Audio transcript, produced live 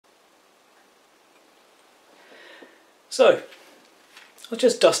So, I was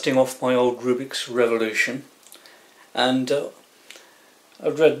just dusting off my old Rubik's Revolution, and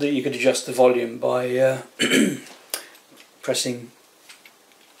I've read that you could adjust the volume by pressing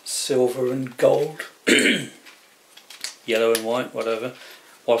silver and gold, yellow and white, whatever,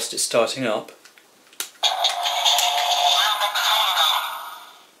 whilst it's starting up.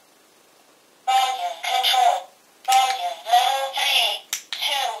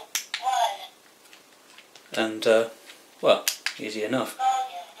 And, well, easy enough.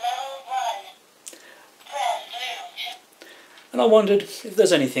 And I wondered if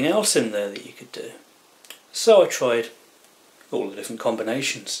there's anything else in there that you could do. So I tried all the different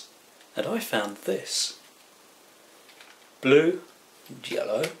combinations, and I found this. Blue and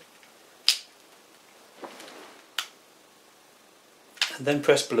yellow. And then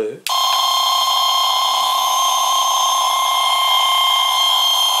press blue.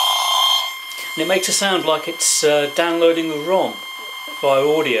 And it makes a sound like it's downloading the ROM via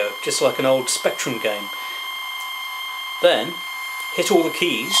audio, just like an old Spectrum game. Then, hit all the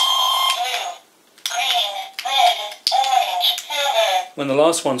keys. Blue, green, red, orange, silver. When the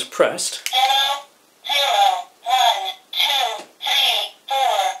last one's pressed, 0, 0, 1, 2, 3, 4,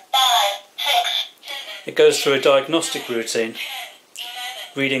 5, 6. it goes through a diagnostic routine,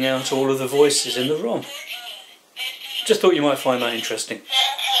 reading out all of the voices in the ROM. Just thought you might find that interesting. 17,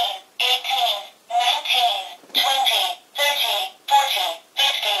 18, 19, 20, 30, 40,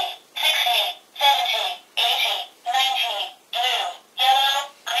 50, 60, 70, 80, 90, blue, yellow,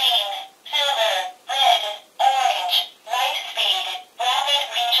 green, silver, red, orange, light speed, rapid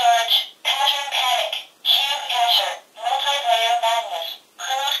recharge, pattern panic, cube catcher, multiplayer madness,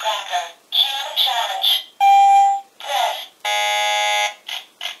 cruise cracker, cube challenge. Press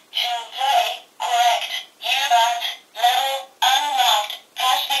to play, correct, U-box, level, unlocked,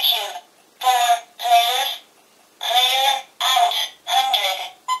 pass the cube. 4 players, player out,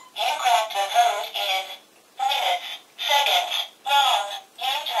 100. You cracked the code in minutes, seconds, long,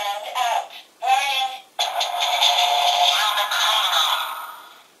 you timed out. Warning.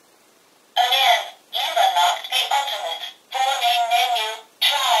 Again, you've unlocked the ultimate. 4 main menu,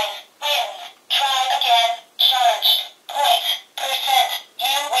 tries, wins, try again, charged, points, percent,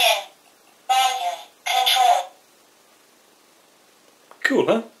 you win. Volume, control. Cool,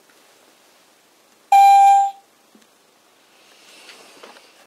 huh?